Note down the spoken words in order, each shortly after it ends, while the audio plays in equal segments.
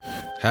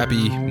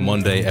Happy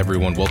Monday,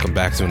 everyone. Welcome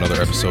back to another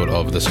episode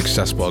of the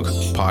Success Bug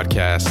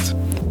podcast.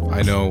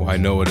 I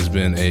know it has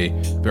been a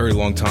very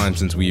long time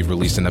since we've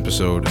released an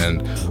episode,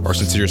 and our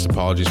sincerest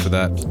apologies for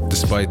that.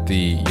 Despite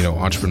the,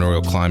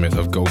 entrepreneurial climate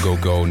of go, go,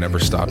 go, never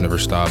stop,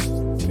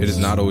 it is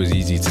not always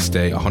easy to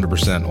stay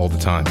 100% all the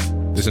time.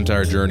 This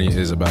entire journey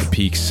is about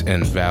peaks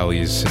and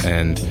valleys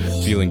and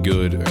feeling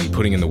good and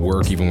putting in the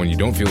work even when you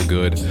don't feel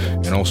good,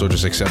 and also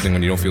just accepting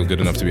when you don't feel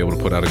good enough to be able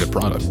to put out a good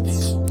product.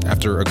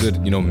 After a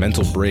good,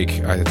 mental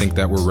break, I think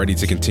that we're ready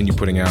to continue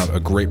putting out a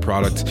great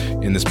product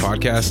in this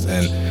podcast,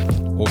 and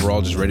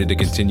overall just ready to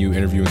continue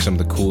interviewing some of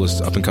the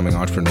coolest up-and-coming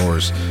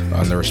entrepreneurs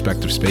in their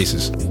respective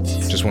spaces.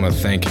 Just want to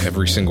thank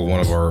every single one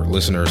of our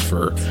listeners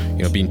for,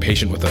 being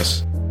patient with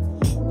us.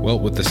 Well,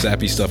 with the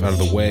sappy stuff out of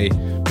the way,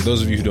 for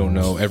those of you who don't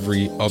know,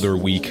 every other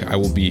week I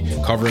will be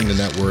covering the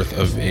net worth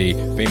of a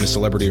famous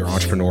celebrity or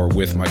entrepreneur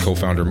with my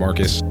co-founder,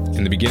 Marcus.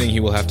 In the beginning, he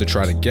will have to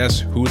try to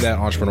guess who that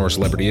entrepreneur or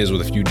celebrity is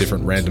with a few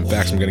different random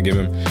facts I'm going to give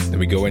him. Then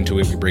we go into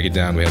it, we break it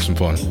down, we have some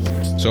fun.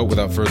 So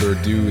without further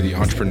ado, the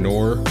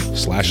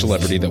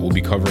entrepreneur/celebrity that we'll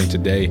be covering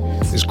today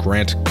is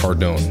Grant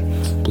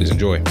Cardone. Please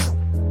enjoy.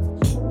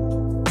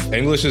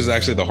 English is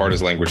actually the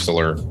hardest language to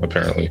learn,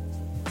 apparently.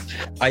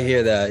 I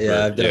hear that.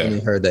 Yeah, I've definitely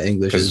heard that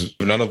English is...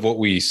 None of what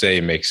we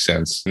say makes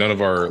sense. None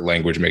of our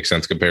language makes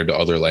sense compared to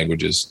other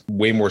languages.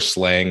 Way more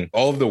slang.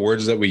 All of the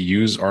words that we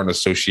use aren't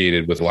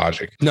associated with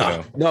logic.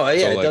 No,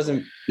 it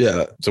doesn't.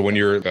 Yeah. So when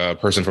you're a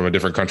person from a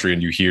different country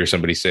and you hear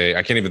somebody say,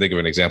 I can't even think of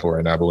an example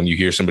right now, but when you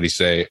hear somebody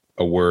say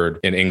a word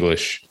in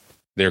English,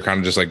 they're kind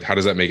of just like, how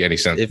does that make any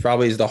sense? It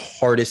probably is the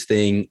hardest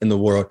thing in the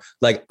world.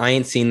 Like, I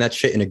ain't seen that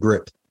shit in a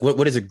grip.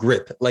 What is a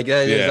grip? Like,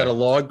 is that a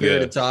long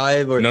period of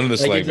time? Or none of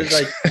this language.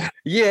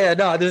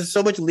 There's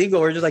so much legal.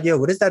 We're just like,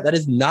 what is that? That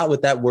is not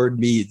what that word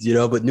means,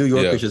 But New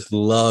Yorkers just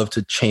love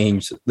to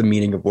change the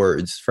meaning of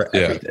words for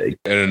everything.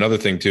 And another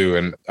thing too,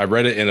 and I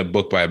read it in a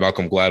book by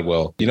Malcolm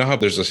Gladwell. You know how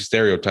there's a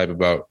stereotype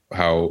about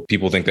how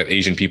people think that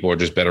Asian people are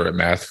just better at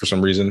math for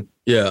some reason?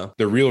 Yeah.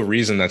 The real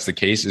reason that's the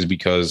case is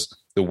because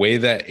the way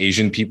that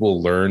Asian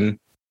people learn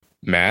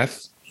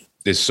math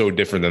is so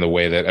different than the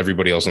way that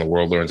everybody else in the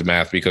world learns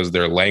math, because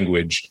their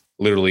language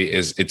literally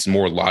it's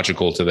more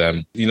logical to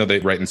them. They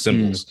write in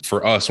symbols.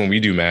 For us, when we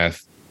do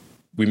math,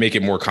 we make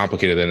it more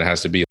complicated than it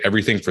has to be.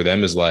 Everything for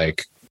them is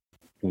like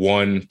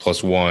 1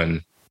 +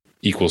 1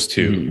 =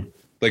 2.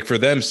 Like for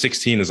them,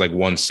 16 is like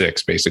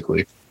 1/6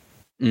 basically.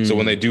 So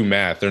when they do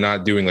math, they're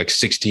not doing like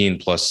 16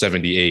 +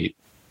 78.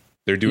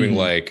 They're doing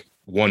like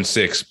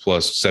 1/6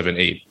 + 7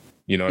 8.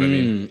 You know what I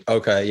mean?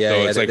 Okay. Yeah.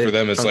 So it's like for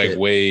them, it's like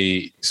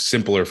way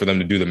simpler for them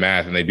to do the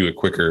math, and they do it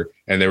quicker.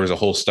 And there was a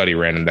whole study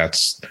ran, and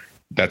that's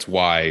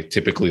why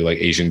typically like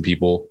Asian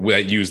people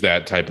that use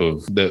that type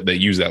of that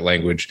use that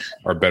language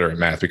are better at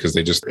math, because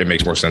it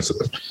makes more sense to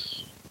them.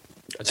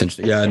 That's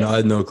interesting. Yeah, no, I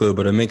had no clue,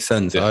 but it makes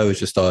sense. Yeah. I always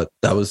just thought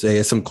that was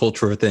some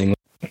cultural thing.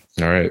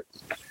 All right,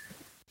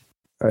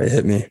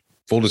 hit me.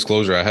 Full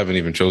disclosure, I haven't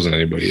even chosen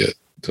anybody yet,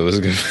 so this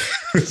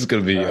is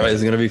gonna be all right.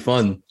 It's gonna be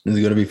fun. This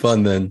is gonna be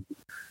fun then.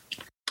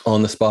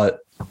 On the spot.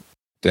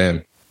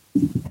 Damn.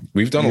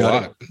 We've done a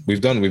lot. We've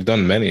done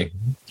many.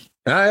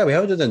 Yeah, we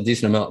have done a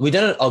decent amount. We've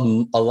done a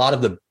lot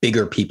of the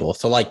bigger people.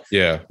 So like,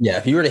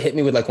 if you were to hit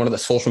me with like one of the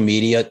social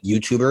media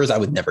YouTubers, I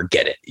would never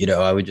get it.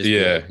 I would just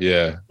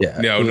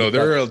No,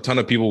 there are a ton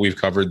of people we've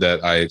covered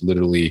that I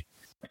literally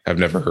have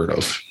never heard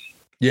of.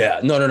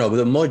 Yeah, no. But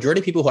the majority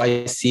of people who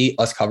I see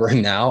us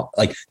covering now,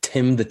 like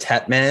Tim the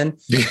Tat Man,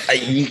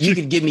 you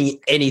could give me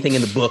anything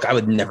in the book, I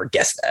would never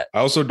guess that. I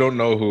also didn't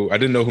know who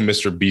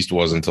Mr. Beast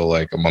was until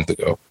like a month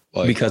ago.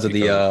 Because of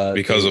the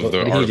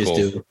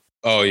article.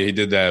 Oh, yeah, he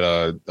did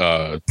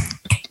that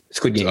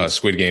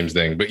Squid Games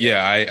thing. But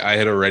yeah,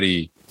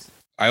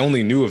 I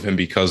only knew of him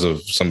because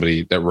of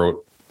somebody that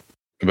wrote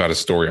about a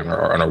story on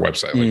our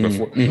website. Like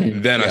before,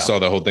 then I saw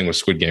the whole thing with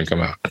Squid Game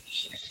come out.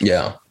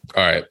 Yeah.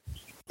 All right.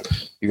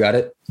 You got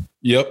it?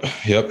 Yep.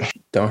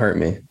 Don't hurt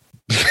me.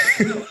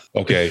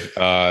 Okay.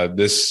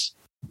 This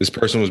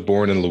person was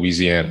born in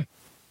Louisiana.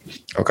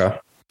 Okay.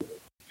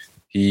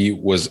 He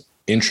was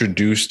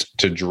introduced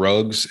to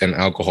drugs and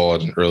alcohol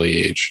at an early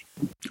age.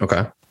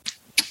 Okay.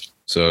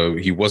 So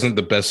he wasn't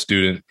the best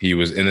student. He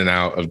was in and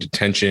out of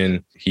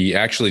detention. He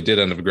actually did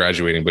end up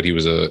graduating, but he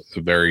was a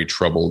very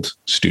troubled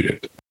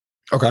student.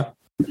 Okay.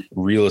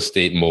 Real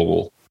estate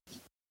mogul.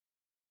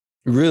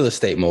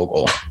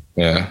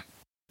 Yeah.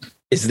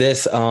 Is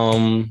this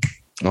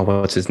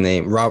what's his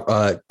name?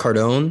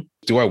 Cardone?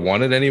 Do I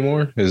want it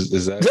anymore?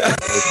 Is that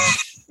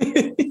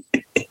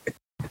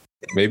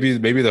maybe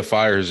the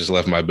fire has just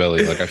left my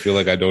belly. Like I feel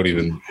like I don't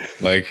even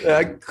like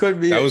that could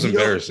be. That was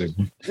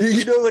embarrassing.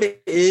 You know what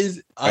it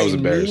is? That was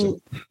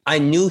embarrassing. I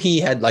knew he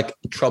had like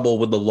trouble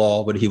with the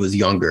law when he was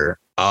younger.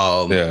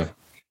 Yeah.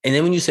 And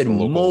then when you said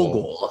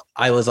mogul,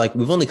 I was like,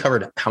 we've only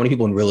covered how many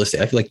people in real estate?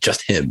 I feel like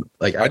just him.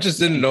 Like I just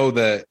didn't know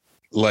that.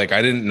 Like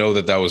I didn't know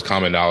that was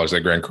common knowledge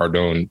that Grant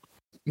Cardone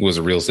was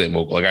a real estate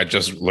mogul. Like I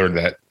just learned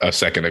that a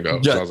second ago.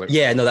 So I was like,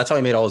 yeah, no, that's how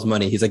he made all his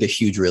money. He's like a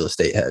huge real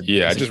estate head.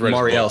 Yeah, I just read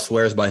Marielle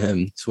swears by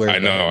him. I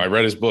know. I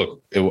read his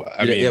book.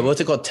 I mean, what's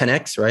it called?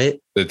 10X,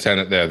 right? The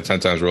 10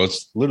 times rule.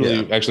 It's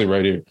literally actually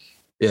right here.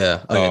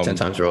 Yeah. 10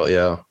 times rule.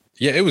 Yeah.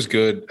 Yeah, it was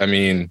good. I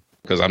mean,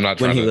 because I'm not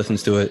trying when he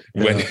listens to it.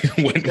 When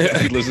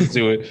he listens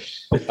to it.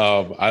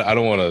 I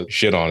don't want to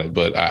shit on it,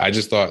 but I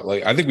just thought,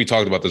 like, I think we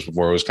talked about this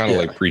before. It was kind of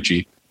like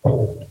preachy.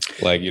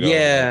 Like, you know.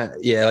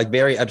 Yeah. Like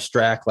very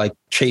abstract, like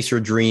chase your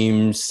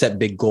dreams, set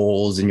big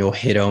goals, and you'll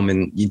hit them.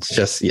 And it's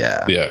just,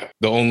 Yeah.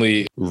 The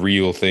only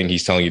real thing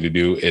he's telling you to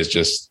do is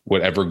just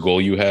whatever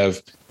goal you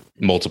have,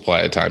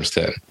 multiply it times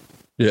 10.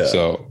 Yeah.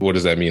 So what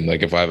does that mean?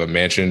 Like if I have a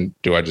mansion,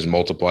 do I just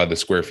multiply the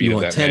square feet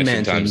of that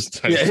mansion times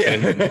 10?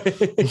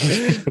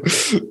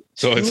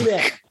 So it's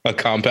like a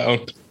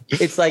compound.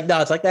 It's like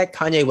that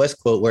Kanye West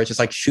quote where it's just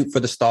like shoot for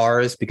the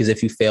stars because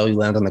if you fail, you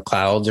land on the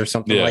clouds or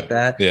something like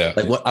that. Yeah.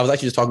 Like what I was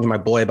actually just talking to my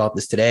boy about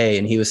this today,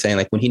 and he was saying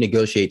like when he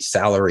negotiates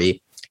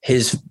salary,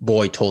 his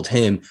boy told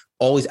him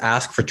always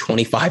ask for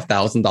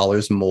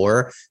 $25,000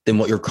 more than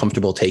what you're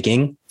comfortable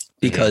taking.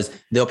 Because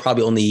they'll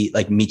probably only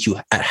like meet you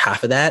at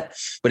half of that.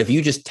 But if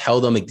you just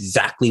tell them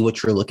exactly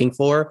what you're looking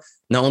for,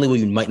 not only will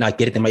you might not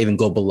get it, they might even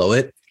go below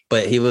it.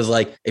 But he was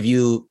like, if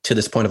you to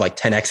this point of like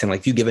 10X and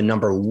like if you give a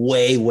number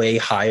way, way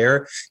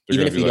higher,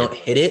 even if you don't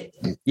hit it,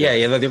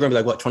 they're going to be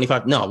like, what,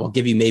 25? No, we'll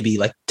give you maybe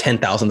like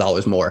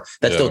 $10,000 more.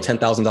 That's still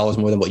 $10,000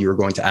 more than what you were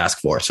going to ask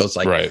for. So it's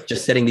like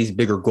just setting these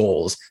bigger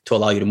goals to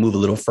allow you to move a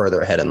little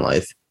further ahead in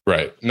life.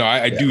 Right. No,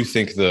 I do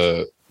think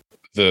the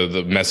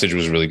message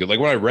was really good. Like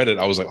when I read it,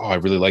 I was like, oh, I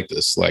really like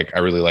this. Like I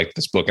really like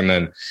this book. And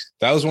then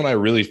that was when I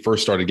really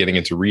first started getting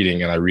into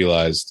reading. And I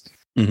realized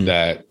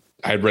that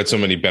I had read so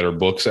many better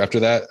books after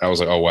that. I was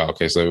like, oh, wow.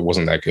 Okay. So it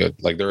wasn't that good.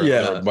 Like there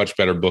are much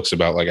better books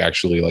about like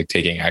actually like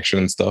taking action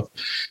and stuff.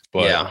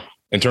 But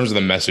in terms of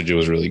the message, it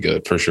was really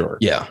good for sure.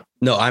 Yeah.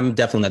 No, I'm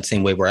definitely that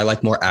same way where I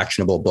like more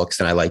actionable books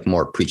than I like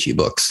more preachy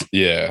books.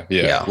 Yeah.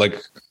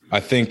 Like I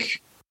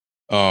think,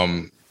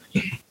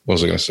 what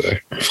was I going to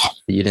say?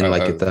 You didn't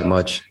like it that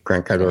much.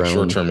 Grant Cardone.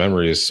 Short-term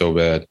memory is so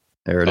bad.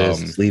 There it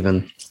is. It's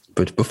leaving.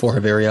 But before our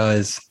very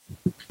eyes.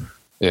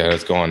 Yeah,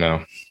 it's gone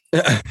now.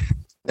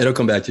 It'll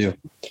come back to you.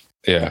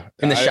 Yeah.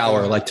 In the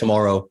shower, like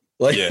tomorrow.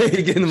 Like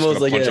getting the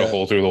most like punch a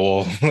hole through the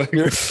wall.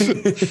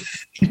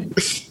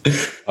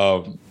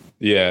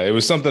 It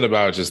was something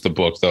about just the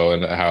book though,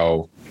 and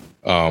how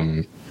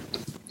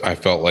I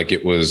felt like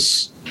it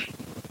was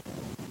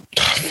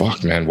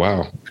fuck, man.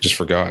 Wow. I just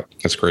forgot.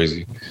 That's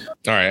crazy.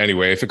 All right.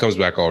 Anyway, if it comes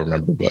back, I'll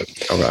remember. But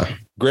okay.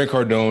 Grant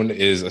Cardone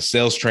is a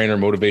sales trainer,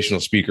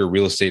 motivational speaker,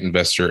 real estate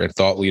investor, and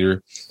thought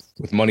leader.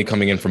 With money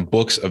coming in from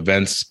books,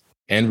 events,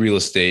 and real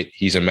estate,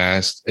 he's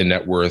amassed a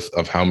net worth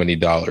of how many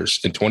dollars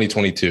in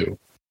 2022?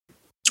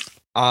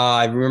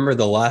 I remember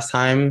the last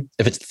time,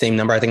 if it's the same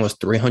number, I think it was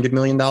 $300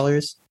 million.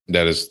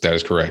 That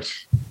is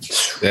correct.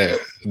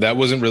 That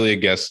wasn't really a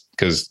guess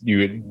because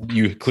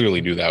you clearly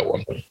knew that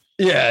one.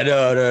 Yeah,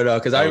 no.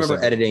 Because I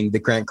remember editing the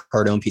Grant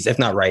Cardone piece, if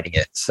not writing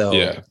it. So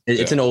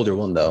it's an older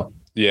one, though.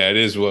 Yeah, it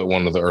is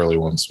one of the early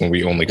ones when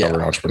we only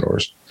covered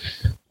entrepreneurs.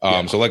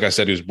 So like I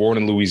said, he was born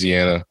in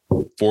Louisiana,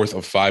 fourth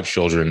of 5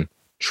 children,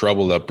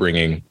 troubled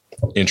upbringing,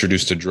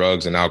 introduced to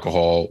drugs and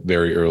alcohol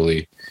very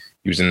early.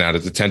 He was in and out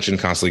of detention,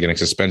 constantly getting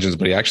suspensions,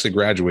 but he actually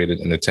graduated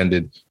and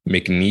attended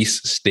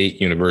McNeese State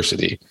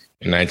University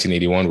in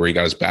 1981, where he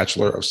got his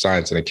Bachelor of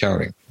Science in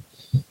Accounting.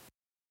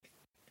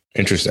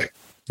 Interesting.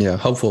 Yeah,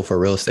 hopeful for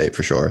real estate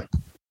for sure.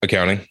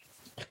 Accounting.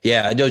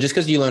 Yeah, no, just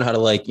because you learn how to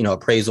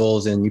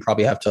appraisals and you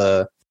probably have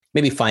to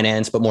maybe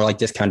finance, but more like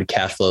discounted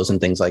cash flows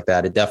and things like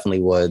that. It definitely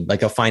would,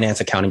 like a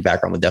finance accounting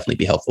background would definitely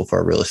be helpful for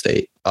a real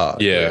estate.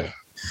 Yeah.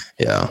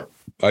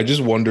 I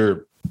just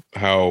wonder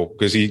how,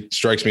 because he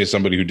strikes me as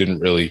somebody who didn't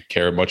really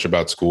care much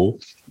about school.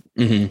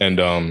 Mm-hmm.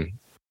 And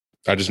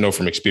I just know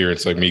from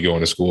experience, like me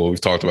going to school,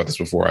 we've talked about this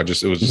before. It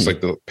was just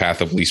like the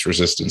path of least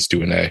resistance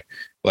to an A.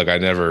 Like I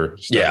never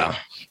studied.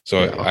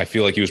 So I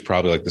feel like he was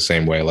probably like the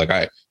same way. Like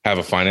I have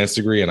a finance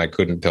degree and I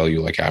couldn't tell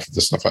you like half of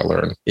the stuff I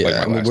learned.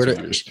 Like my last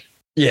 2 years.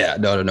 Yeah,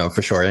 no,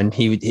 for sure. And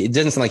it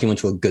doesn't sound like he went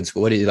to a good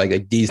school. What is it,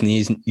 like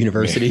Disney's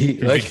University?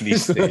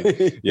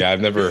 Yeah,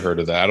 I've never heard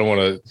of that. I don't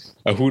want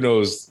to, who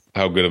knows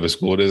how good of a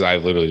school it is.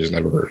 I've literally just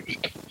never heard of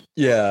it.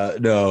 Yeah,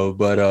 no,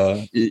 but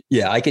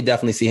I could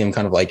definitely see him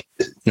kind of like,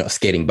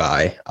 skating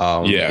by,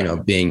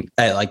 being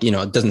like,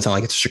 it doesn't sound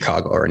like it's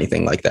Chicago or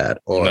anything like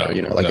that, or,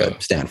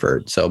 a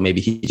Stanford. So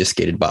maybe he just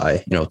skated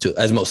by,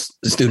 as most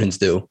students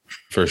do.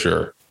 For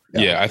sure.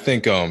 Yeah, I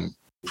think, and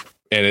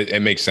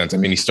it makes sense. I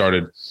mean, he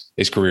started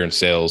his career in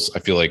sales. I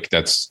feel like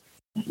that's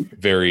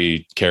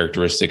very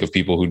characteristic of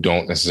people who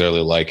don't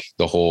necessarily like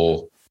the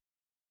whole,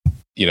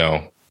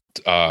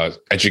 like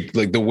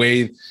the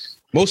way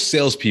most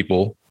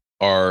salespeople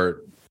are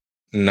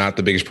not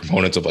the biggest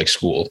proponents of like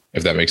school,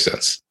 if that makes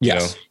sense.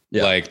 Yes.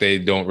 Like they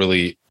don't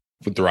really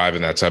thrive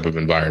in that type of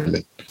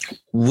environment.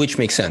 Which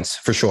makes sense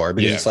for sure,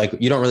 because it's like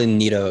you don't really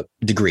need a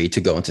degree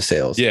to go into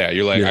sales. Yeah,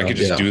 you're like, I could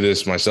just do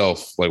this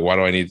myself. Like, why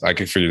do I need? I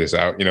could figure this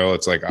out.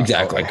 It's like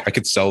exactly. I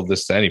could sell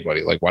this to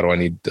anybody. Like, why do I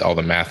need all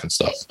the math and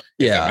stuff?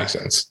 Yeah, that makes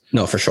sense.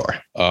 No, for sure.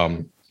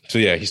 So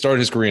yeah, he started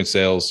his career in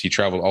sales. He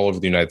traveled all over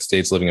the United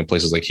States, living in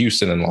places like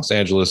Houston and Los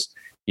Angeles.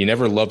 He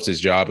never loved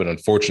his job and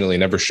unfortunately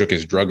never shook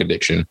his drug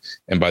addiction.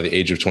 And by the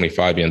age of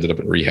 25, he ended up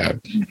in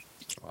rehab.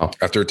 Wow.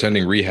 After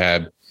attending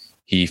rehab,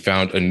 he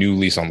found a new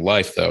lease on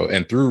life, though.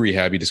 And through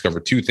rehab, he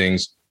discovered two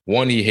things.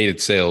 One, he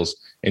hated sales.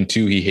 And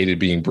two, he hated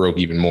being broke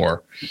even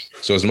more.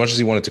 So as much as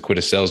he wanted to quit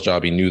his sales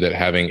job, he knew that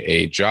having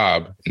a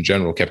job in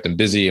general kept him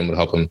busy and would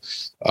help him,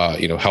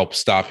 help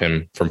stop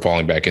him from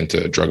falling back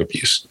into drug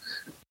abuse.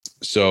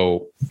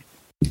 So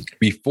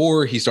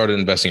before he started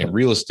investing in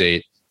real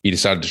estate, he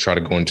decided to try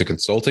to go into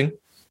consulting.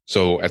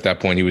 So at that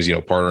point, he was,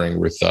 partnering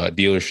with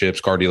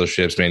dealerships, car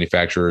dealerships,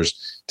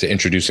 manufacturers to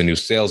introduce a new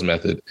sales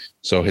method.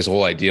 So his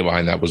whole idea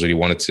behind that was that he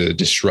wanted to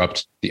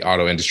disrupt the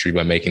auto industry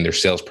by making their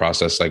sales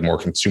process like more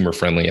consumer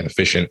friendly and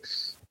efficient.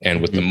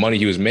 And with the money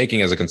he was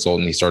making as a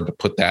consultant, he started to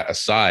put that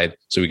aside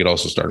so he could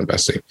also start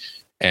investing.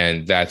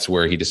 And that's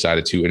where he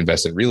decided to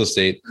invest in real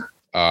estate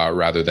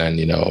rather than,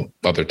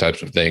 other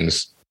types of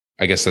things.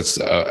 I guess that's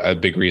a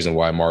big reason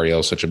why Mario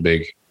is such a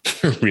big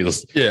real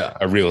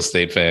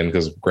estate fan,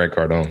 because of Grant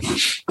Cardone.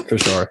 For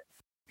sure.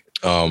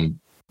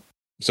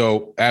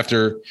 So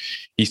after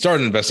he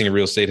started investing in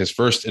real estate, his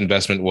first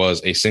investment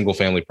was a single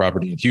family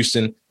property in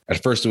Houston.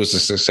 At first, it was a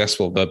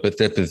successful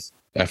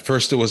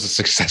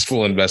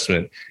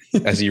investment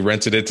as he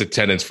rented it to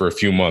tenants for a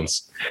few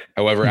months.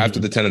 However, after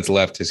the tenants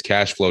left, his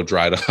cash flow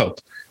dried up.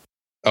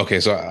 Okay,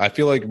 so I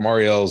feel like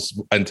Mariel's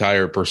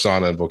entire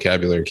persona and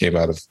vocabulary came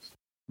out of.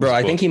 Bro,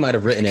 I think he might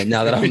have written it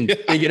now that I'm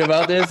thinking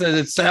about this.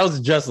 It sounds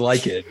just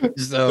like it.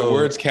 So the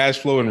words cash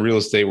flow and real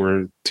estate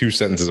were 2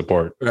 sentences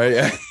apart. Right.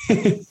 Yeah.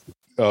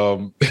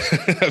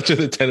 After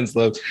the tenants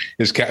left,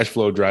 his cash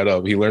flow dried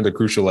up. He learned a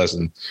crucial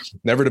lesson.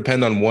 Never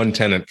depend on one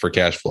tenant for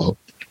cash flow.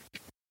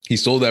 He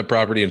sold that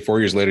property, and 4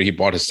 years later, he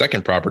bought his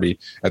second property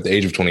at the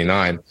age of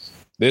 29.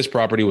 This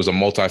property was a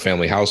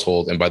multifamily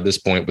household. And by this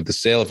point, with the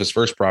sale of his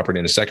first property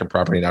and his second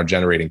property now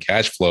generating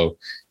cash flow,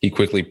 he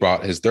quickly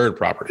bought his third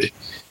property.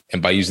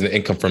 And by using the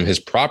income from his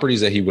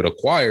properties that he would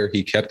acquire,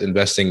 he kept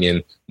investing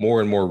in more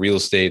and more real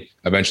estate,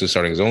 eventually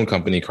starting his own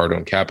company,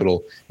 Cardone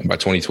Capital. And by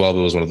 2012, it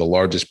was one of the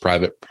largest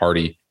private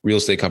party real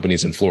estate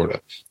companies in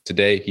Florida.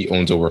 Today, he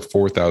owns over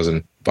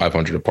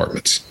 4,500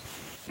 apartments.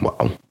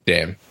 Wow.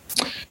 Damn.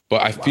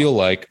 But I feel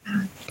like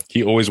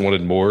he always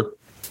wanted more.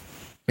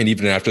 And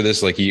even after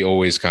this, like he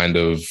always kind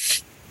of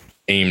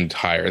aimed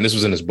higher. And this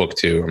was in his book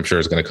too. I'm sure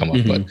it's going to come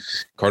up. But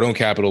Cardone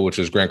Capital, which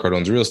is Grant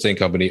Cardone's real estate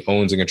company,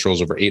 owns and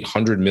controls over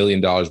 $800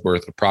 million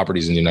worth of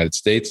properties in the United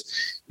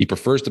States. He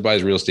prefers to buy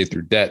his real estate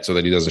through debt so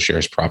that he doesn't share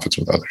his profits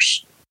with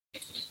others.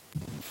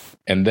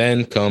 And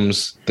then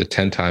comes the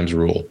 10 times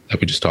rule that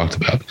we just talked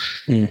about.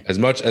 As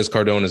much as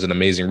Cardone is an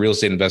amazing real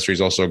estate investor,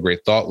 he's also a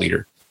great thought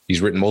leader.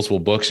 He's written multiple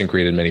books and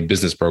created many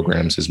business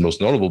programs. His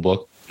most notable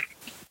book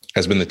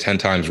has been the 10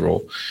 times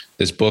rule.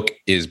 This book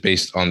is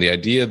based on the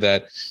idea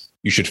that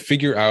you should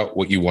figure out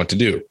what you want to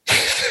do.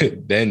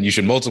 Then you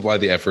should multiply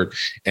the effort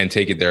and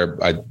take it there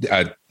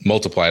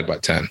multiply it by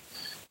 10.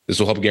 This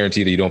will help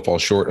guarantee that you don't fall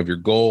short of your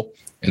goal.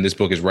 And this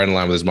book is right in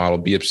line with his model: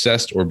 be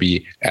obsessed or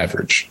be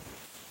average.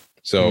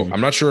 So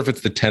I'm not sure if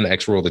it's the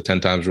 10x rule, the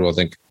 10 times rule. I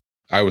think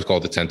I always call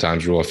it the 10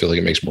 times rule. I feel like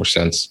it makes more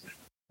sense.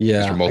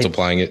 Yeah. You're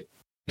multiplying it.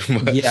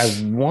 Yeah,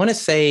 I want to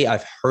say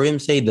I've heard him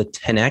say the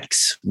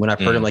 10x when I've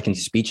heard him like in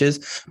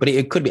speeches, but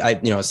it could be,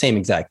 same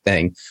exact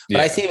thing. But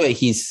I see what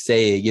he's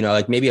saying,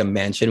 like maybe a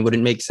mansion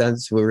wouldn't make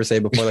sense. We were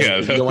saying before, like,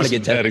 you don't want to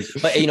get 10,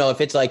 but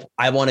if it's like,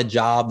 I want a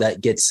job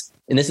that gets,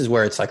 and this is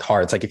where it's like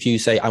hard. It's like, if you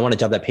say, I want a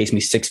job that pays me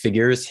 6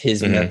 figures,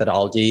 his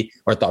methodology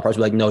or thought process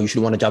would be like, no, you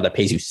should want a job that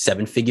pays you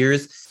 7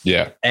 figures.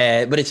 Yeah.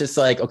 But it's just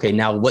like, okay,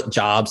 now what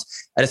jobs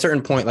at a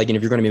certain point, like, and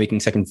if you're going to be making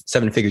 7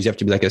 figures, you have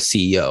to be like a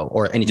CEO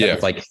or any type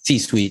of like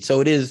C-suite. So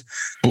it is,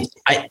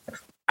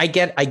 I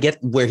get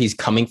where he's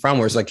coming from,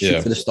 where it's like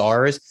shoot for the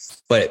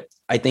stars, but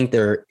I think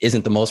there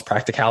isn't the most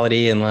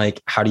practicality in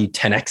like, how do you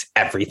 10x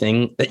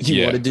everything that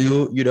you want to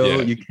do?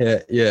 You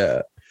can't.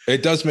 Yeah.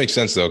 It does make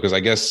sense though, because I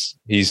guess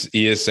he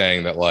is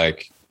saying that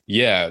like,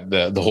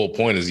 the whole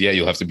point is,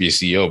 you'll have to be a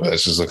CEO, but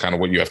that's just like kind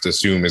of what you have to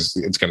assume is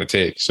it's going to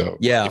take. So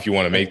if you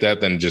want to make that,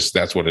 then just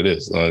that's what it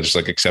is. Just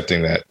like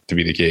accepting that to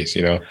be the case,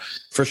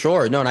 For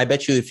sure. No, and I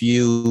bet you if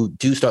you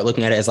do start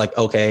looking at it as like,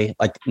 okay,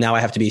 like now I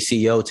have to be a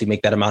CEO to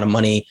make that amount of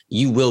money,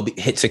 you will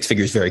hit 6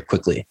 figures very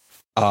quickly.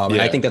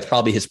 And I think that's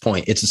probably his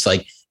point. It's just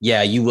like,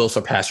 you will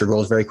surpass your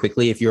goals very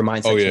quickly. If your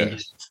mindset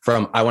changes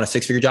from I want a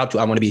 6-figure job to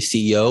I want to be a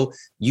CEO,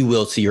 you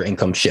will see your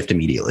income shift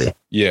immediately.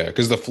 Yeah,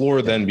 because the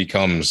floor then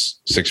becomes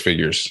 6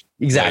 figures.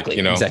 Exactly.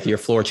 Like, exactly. Your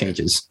floor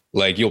changes.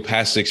 Like you'll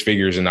pass 6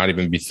 figures and not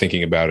even be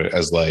thinking about it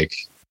as like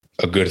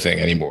a good thing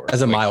anymore.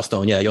 As a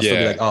milestone. Yeah. You'll still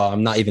be like, oh,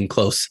 I'm not even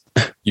close.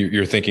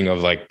 You're thinking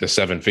of like the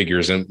 7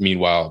 figures. And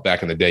meanwhile,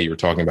 back in the day, you were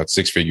talking about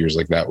 6 figures.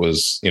 Like that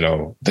was,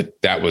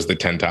 that was the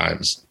 10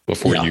 times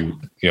before you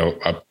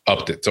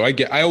upped it. So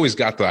I always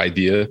got the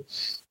idea,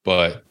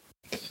 but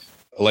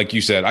like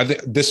you said, I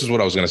think this is what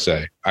I was going to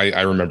say.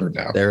 I remember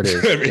now. There it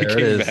is.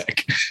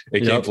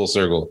 It came full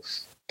circle.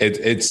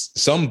 It's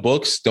some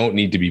books don't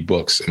need to be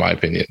books, in my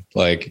opinion.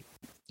 Like,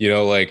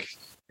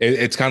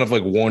 it's kind of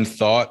like one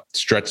thought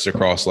stretched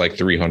across like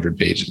 300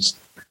 pages.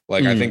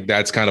 Like, I think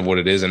that's kind of what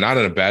it is, and not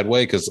in a bad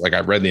way, because like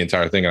I read the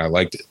entire thing and I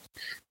liked it,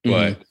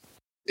 but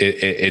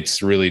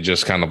it's really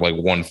just kind of like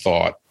one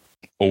thought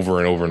over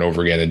and over and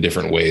over again in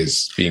different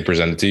ways being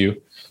presented to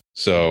you.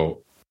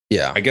 So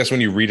yeah, I guess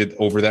when you read it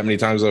over that many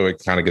times, though,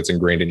 it kind of gets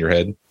ingrained in your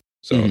head.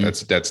 So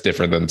that's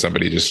different than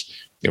somebody just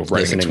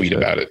writing a tweet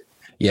about it.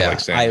 Yeah,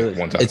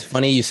 it's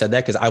funny you said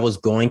that, because I was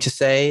going to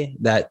say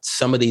that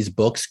some of these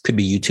books could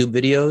be YouTube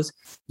videos.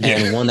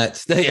 And one that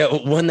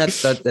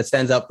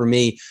stands out for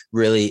me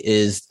really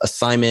is a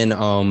Simon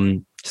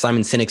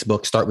Sinek's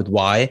book, Start With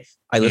Why.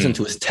 I listened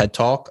to his TED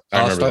Talk,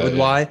 Start With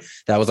Why.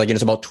 That was like,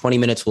 it's about 20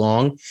 minutes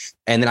long.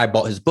 And then I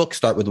bought his book,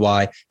 Start With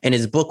Why. And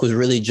his book was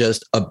really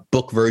just a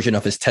book version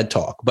of his TED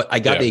Talk. But I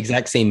got the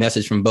exact same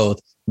message from both.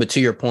 But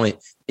to your point,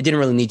 it didn't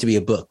really need to be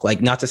a book.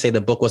 Like, not to say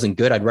the book wasn't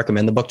good. I'd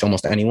recommend the book to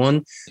almost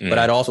anyone. But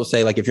I'd also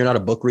say, like, if you're not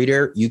a book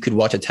reader, you could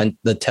watch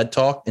the TED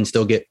Talk and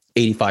still get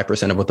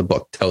 85% of what the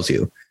book tells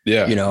you.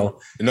 Yeah.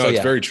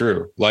 It's very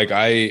true. Like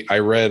I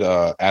read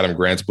Adam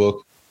Grant's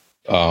book,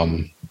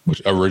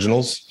 which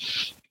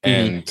Originals,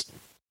 and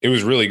it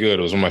was really good.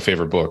 It was one of my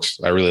favorite books.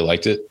 I really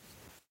liked it.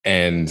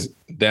 And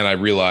then I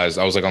realized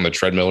I was like on the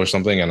treadmill or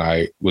something, and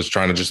I was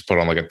trying to just put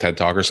on like a TED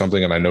Talk or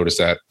something. And I noticed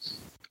that,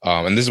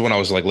 and this is when I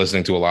was like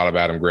listening to a lot of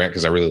Adam Grant,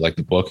 because I really liked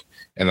the book.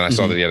 And then I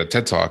saw that he had a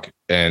TED Talk,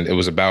 and it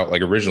was about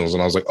like Originals.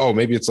 And I was like, oh,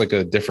 maybe it's like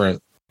a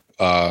different,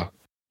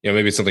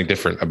 maybe it's something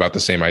different about the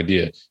same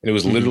idea. And it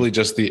was literally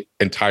just the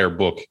entire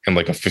book in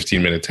like a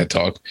 15-minute TED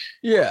Talk.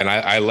 Yeah. And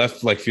I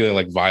left like feeling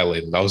like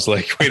violated. I was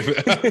like, wait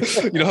a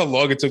minute. You know how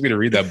long it took me to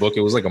read that book?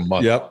 It was like a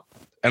month. Yep.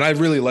 And I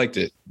really liked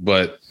it,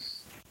 but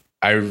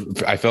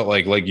I felt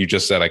like you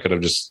just said, I could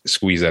have just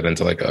squeezed that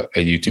into like a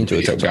YouTube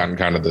video, gotten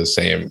kind of the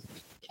same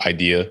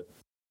idea.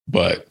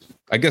 But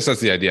I guess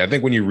that's the idea. I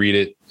think when you read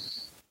it,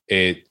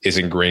 it is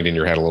ingrained in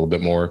your head a little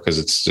bit more, because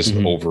it's just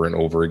over and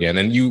over again.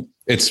 And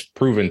it's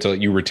proven to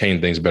you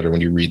retain things better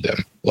when you read them,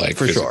 like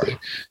for physically.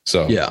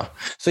 Sure.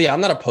 So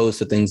I'm not opposed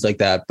to things like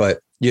that, but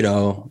with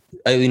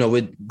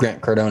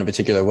Grant Cardone in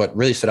particular, what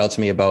really stood out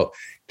to me about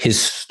his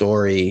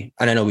story,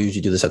 and I know we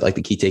usually do this at like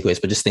the key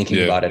takeaways, but just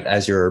thinking about it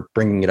as you're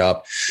bringing it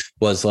up,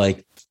 was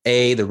like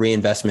the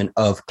reinvestment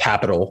of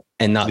capital,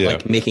 and not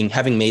like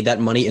having made that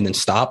money and then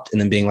stopped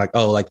and then being like,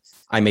 oh, like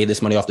I made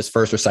this money off this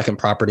first or second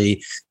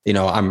property.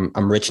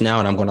 I'm rich now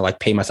and I'm going to like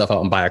pay myself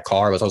out and buy a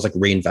car. I was like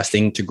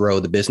reinvesting to grow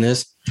the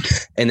business.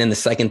 And then the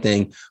second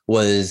thing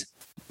was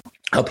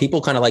how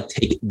people kind of like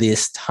take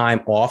this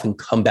time off and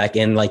come back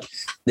in, like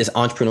this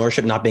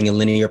entrepreneurship not being a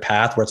linear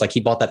path, where it's like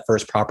he bought that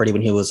first property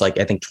when he was like,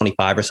 I think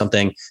 25 or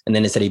something. And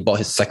then it said he bought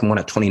his second one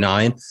at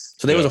 29.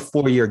 So there was a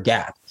 4-year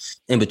gap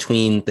in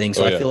between things.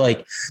 So I feel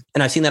like,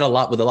 and I've seen that a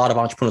lot with a lot of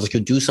entrepreneurs, like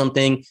he'll do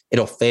something,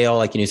 it'll fail.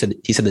 Like, he said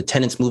the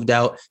tenants moved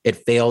out, it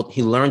failed.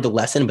 He learned the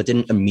lesson, but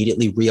didn't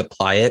immediately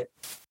reapply it.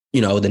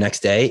 The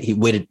next day he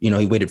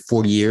waited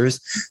 40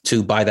 years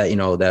to buy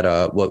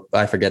that, what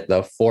I forget,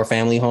 the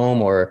 4-family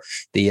home or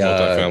the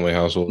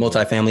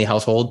multifamily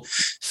household.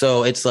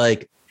 So it's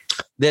like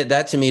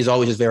that to me is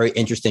always just very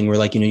interesting. Where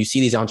like, you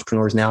see these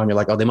entrepreneurs now and you're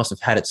like, oh, they must have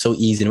had it so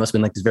easy. And it must have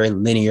been like this very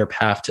linear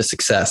path to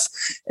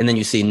success. And then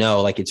you see, no,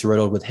 like it's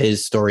riddled with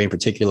his story in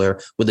particular,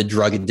 with the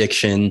drug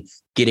addiction,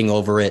 getting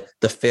over it,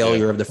 the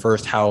failure of the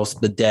first house,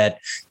 the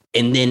debt.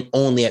 And then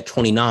only at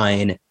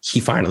 29, he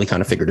finally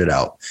kind of figured it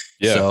out.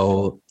 Yeah.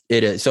 So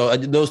it is. So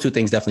those two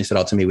things definitely stood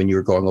out to me when you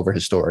were going over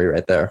his story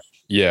right there.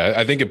 Yeah.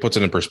 I think it puts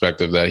it in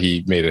perspective that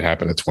he made it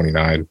happen at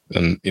 29.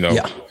 And,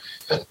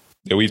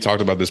 we've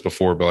talked about this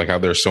before, but like how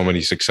there's so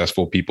many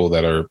successful people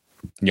that are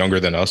younger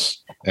than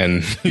us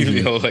and,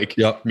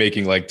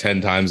 making like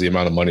 10 times the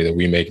amount of money that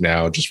we make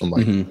now just from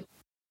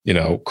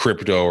like,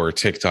 crypto or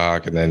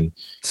TikTok. And then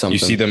you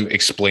see them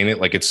explain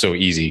it like it's so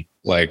easy.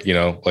 Like,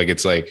 like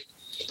it's like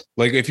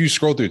if you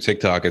scroll through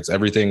TikTok,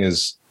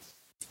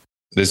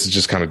 this is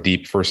just kind of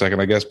deep for a second,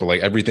 I guess, but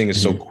like everything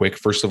is so quick.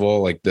 First of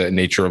all, like the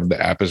nature of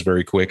the app is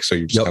very quick. So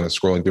you're just kind of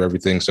scrolling through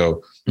everything.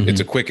 So it's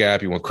a quick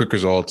app. You want quick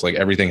results. Like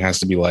everything has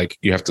to be like,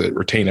 you have to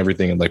retain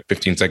everything in like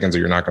 15 seconds or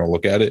you're not going to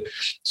look at it.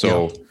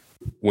 So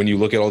when you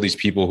look at all these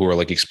people who are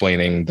like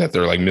explaining that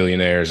they're like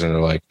millionaires and they're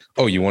like,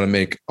 oh, you want to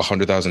make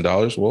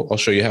 $100,000? Well, I'll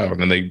show you how.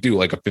 And then they do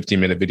like a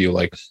 15-minute video.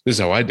 Like, this is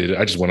how I did it.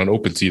 I just went on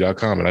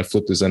OpenSea.com and I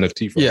flipped this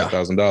NFT for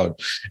 $1,000.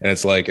 And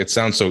it's like, it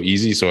sounds so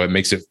easy. So it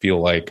makes it feel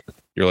like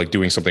you're like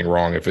doing something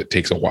wrong if it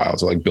takes a while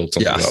to like build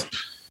something up.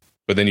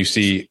 But then you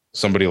see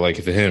somebody like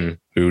him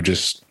who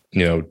just,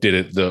 did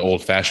it the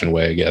old fashioned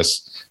way, I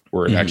guess,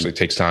 where it actually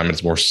takes time and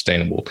it's more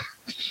sustainable.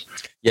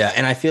 Yeah.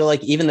 And I feel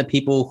like even the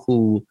people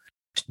who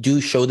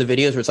do show the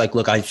videos where it's like,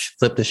 look, I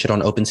flipped this shit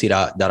on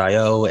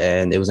OpenSea.io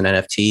and it was an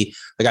NFT.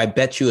 Like, I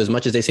bet you, as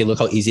much as they say, look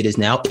how easy it is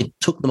now, it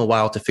took them a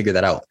while to figure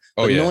that out.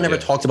 But no one ever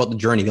talks about the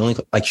journey. They only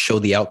like show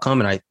the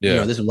outcome. And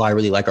this is why I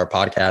really like our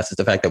podcast, is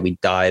the fact that we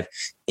dive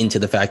into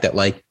the fact that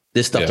like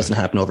this stuff doesn't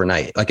happen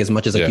overnight. Like, as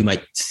much as like you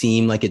might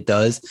seem like it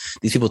does,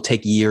 these people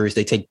take years,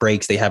 they take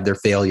breaks, they have their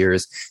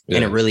failures.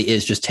 And it really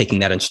is just taking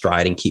that in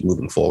stride and keep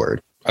moving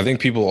forward. I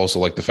think people also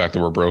like the fact that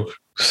we're broke.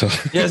 So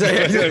you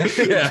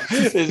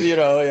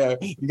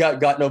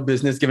got no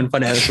business giving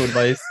financial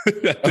advice.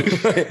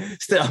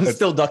 I'm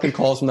still ducking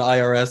calls from the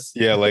IRS.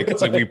 Yeah, like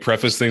it's like we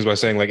preface things by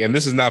saying like, and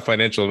this is not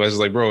financial advice. It's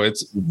like, bro,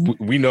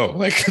 we know,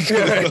 like,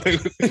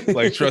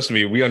 like trust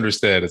me, we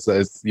understand.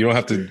 It's you don't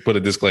have to put a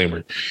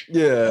disclaimer.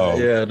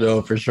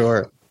 No, for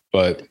sure.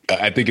 But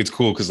I think it's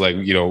cool because, like,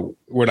 you know,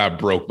 we're not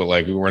broke, but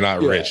like we're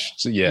not rich.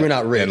 So we're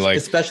not rich, and, like,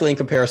 especially in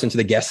comparison to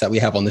the guests that we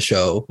have on the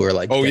show who are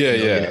like,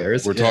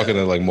 we're talking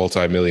to like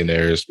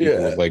multimillionaires,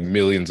 people with like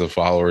millions of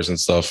followers and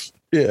stuff.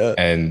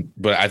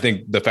 But I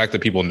think the fact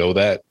that people know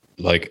that,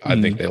 like, I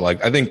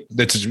think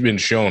that's been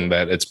shown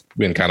that it's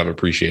been kind of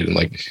appreciated,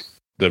 like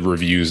the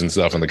reviews and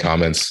stuff and the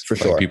comments. For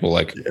sure, people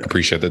like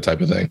appreciate that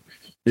type of thing.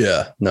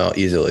 Yeah, no,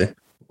 easily.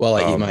 While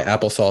I eat my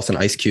applesauce and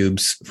ice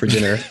cubes for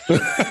dinner.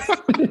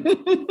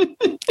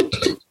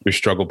 Your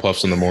struggle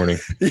puffs in the morning.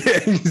 Yeah,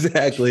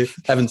 exactly.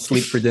 Having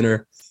sleep for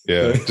dinner.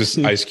 Yeah, just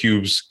ice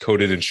cubes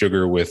coated in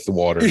sugar with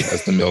water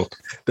as the milk.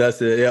 That's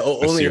it. Yeah,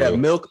 only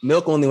milk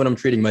only when I'm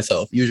treating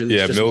myself. Usually,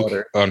 it's just milk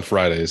water. On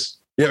Fridays.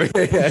 Yeah,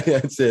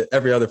 that's it.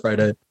 Every other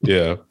Friday.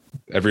 Yeah,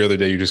 every other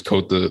day you just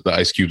coat the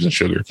ice cubes in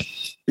sugar.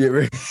 Yeah,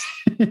 right.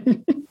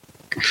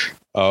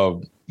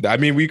 I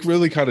mean, we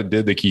really kind of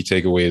did the key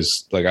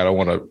takeaways. Like, I don't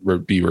want to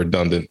be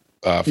redundant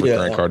for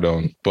Grant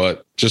Cardone,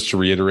 but just to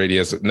reiterate, he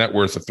has a net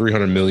worth of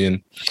 $300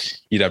 million.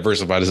 He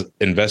diversified his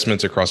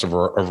investments across a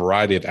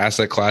variety of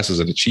asset classes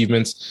and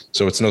achievements,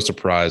 so it's no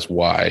surprise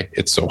why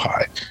it's so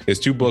high. His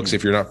 2 books,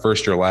 If You're Not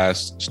First, You're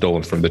Last,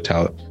 stolen from the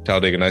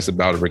Talladega Nights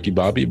about Ricky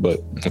Bobby, but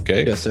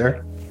okay. Yes,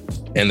 sir.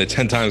 And the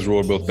 10 Times Rule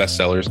are both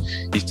bestsellers.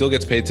 He still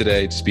gets paid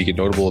today to speak at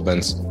notable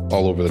events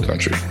all over the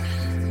country.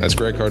 That's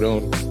Grant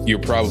Cardone. You're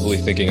probably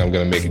thinking I'm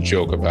going to make a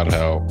joke about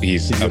how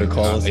he's going to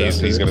call us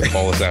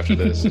after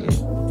this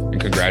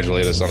and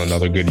congratulate us on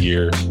another good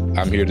year.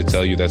 I'm here to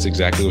tell you that's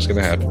exactly what's going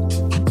to happen.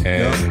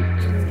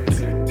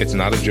 And it's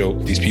not a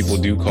joke. These people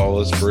do call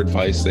us for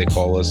advice. They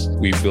call us.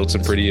 We've built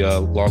some pretty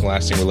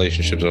long-lasting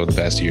relationships over the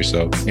past year.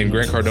 So, and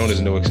Grant Cardone is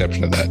no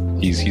exception to that.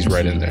 He's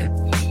right in there.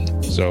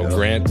 So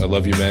Grant, I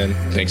love you, man.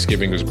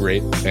 Thanksgiving was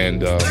great.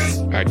 And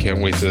I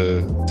can't wait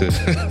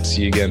to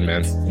see you again,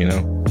 man. You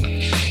know?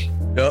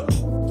 Yep.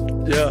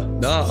 Yeah.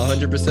 No,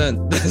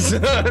 100%. That's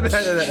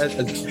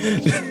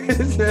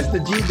the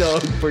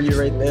G-Dog for you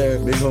right there,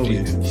 big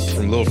homie.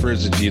 From Lil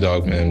Fridge to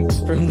G-Dog, man.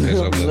 From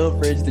Lil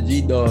Fridge to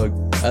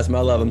G-Dog. That's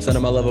my love. I'm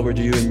sending my love over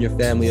to you and your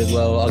family as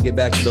well. I'll get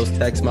back to those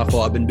texts. My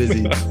fault. I've been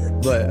busy.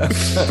 But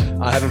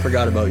I haven't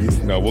forgot about you.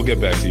 No, we'll get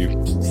back to you. All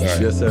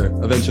right. Yes, sir.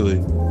 Eventually.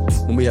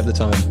 When we have the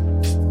time.